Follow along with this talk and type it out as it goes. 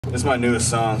This is my newest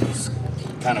song. It's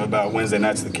kind of about Wednesday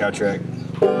nights at the cow track.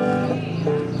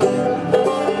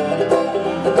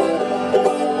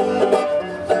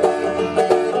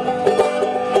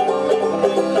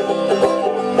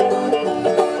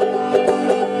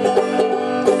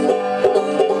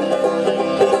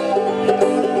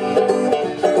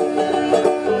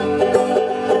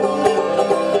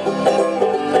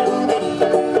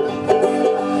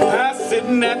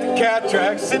 At the cow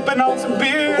track, sipping on some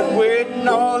beer and waiting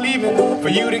all evening for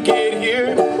you to get here.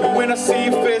 And when I see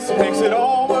your face, it makes it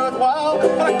all worthwhile.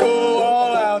 And I go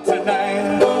all out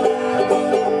tonight.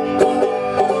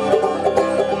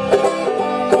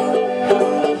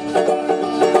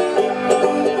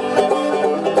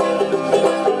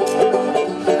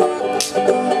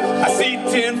 I see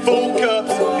 10 full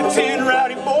cups and 10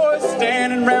 rowdy boys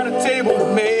standing around a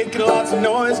table making lots of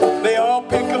noise. They all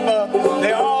pick them up,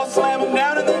 they all slam them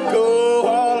down, and then go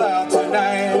all out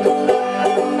tonight.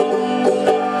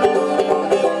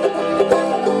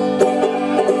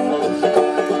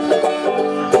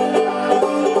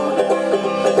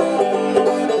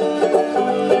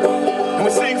 And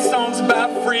we sing songs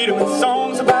about freedom, and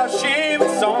songs about shame,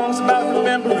 and songs about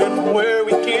remembering from where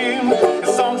we came, and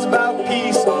songs about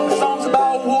peace, and songs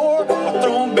about war, or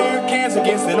throwing beer cans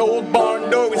against an old barn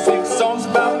door. We sing songs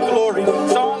about glory,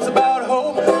 songs about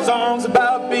hope, songs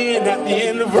about being at the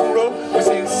end of a rope. We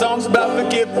sing songs about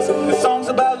forgiveness and songs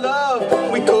about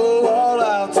love. We go all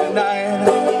out tonight.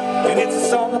 And it's a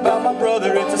song about my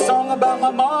brother, it's a song about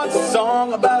my mom, it's a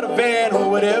song about a van or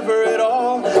whatever at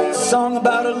all. It's a song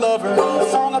about a lover, a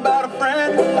song about a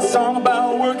friend, a song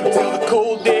about working till the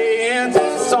cold day ends.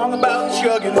 It's a song about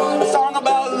chugging, a song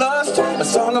about lust, a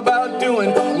song about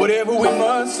doing whatever we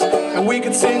must. And we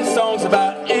can sing songs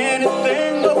about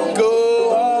anything, but we'll go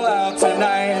all out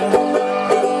tonight.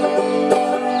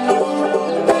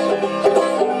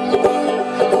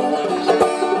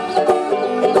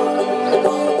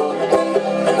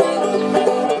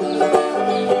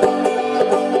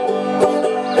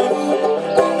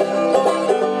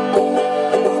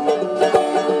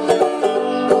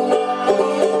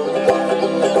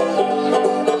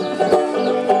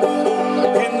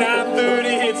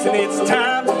 And it's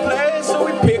time to play, so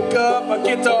we pick up our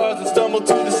guitars and stumble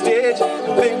to the stage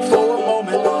and think for a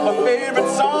moment our favorite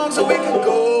song, so we can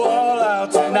go all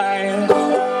out tonight.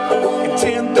 And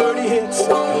 10:30 hits,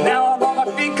 and now I'm on my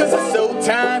feet, cause it's so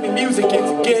tiny music,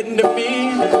 it's getting to me.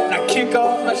 And I kick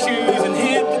off my shoes and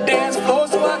hit the dance floor,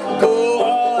 so I can go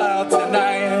all out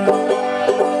tonight.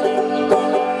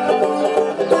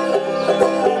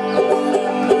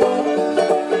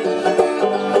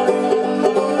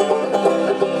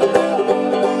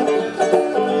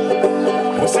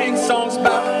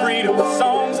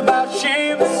 Songs about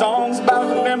shame, songs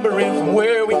about remembering from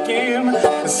where we came,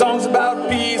 and songs about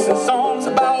peace, and songs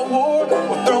about war,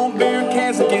 or throwing beer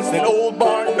cans against an old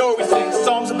barn door. We sing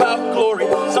songs about glory,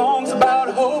 songs about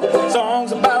hope,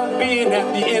 songs about being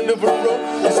at the end of a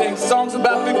rope. We sing songs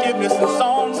about forgiveness and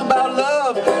songs about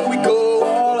love. We go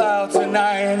all out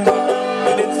tonight.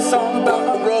 And it's a song about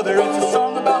my brother, it's a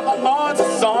song about my mom, it's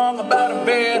a song about a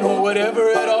van or whatever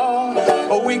at all.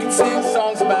 Or we can sing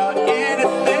songs about